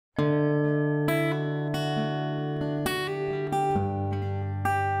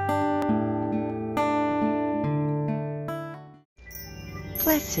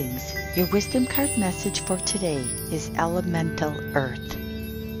Blessings. Your wisdom card message for today is Elemental Earth.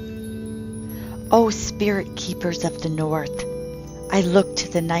 O Spirit Keepers of the North, I look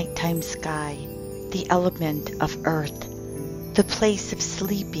to the nighttime sky, the element of Earth, the place of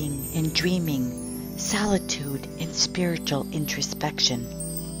sleeping and dreaming, solitude and spiritual introspection.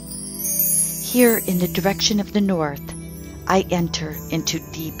 Here in the direction of the North, I enter into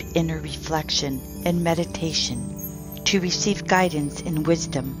deep inner reflection and meditation to receive guidance and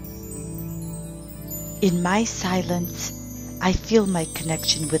wisdom. In my silence, I feel my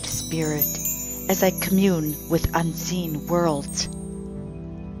connection with Spirit as I commune with unseen worlds.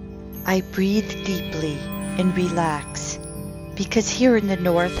 I breathe deeply and relax because here in the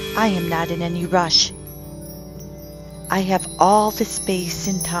North, I am not in any rush. I have all the space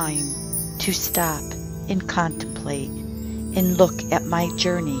and time to stop and contemplate and look at my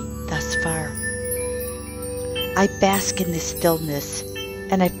journey thus far. I bask in this stillness,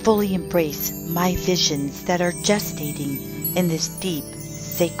 and I fully embrace my visions that are gestating in this deep,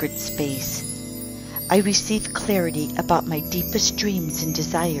 sacred space. I receive clarity about my deepest dreams and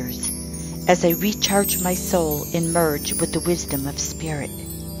desires as I recharge my soul and merge with the wisdom of Spirit.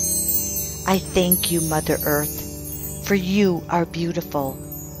 I thank you, Mother Earth, for you are beautiful,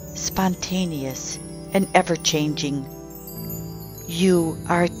 spontaneous, and ever-changing. You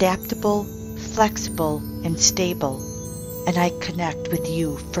are adaptable, flexible, and stable, and I connect with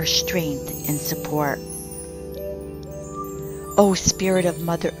you for strength and support. O Spirit of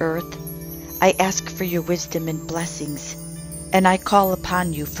Mother Earth, I ask for your wisdom and blessings, and I call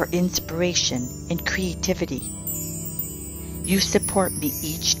upon you for inspiration and creativity. You support me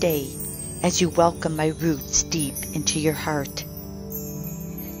each day as you welcome my roots deep into your heart.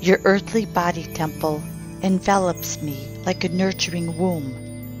 Your earthly body temple envelops me like a nurturing womb.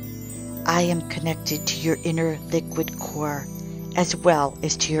 I am connected to your inner liquid core as well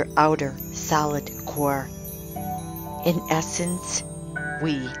as to your outer solid core. In essence,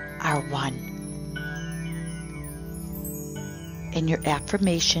 we are one. In your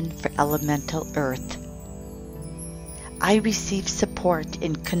affirmation for Elemental Earth, I receive support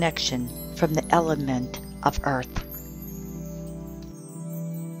and connection from the element of Earth.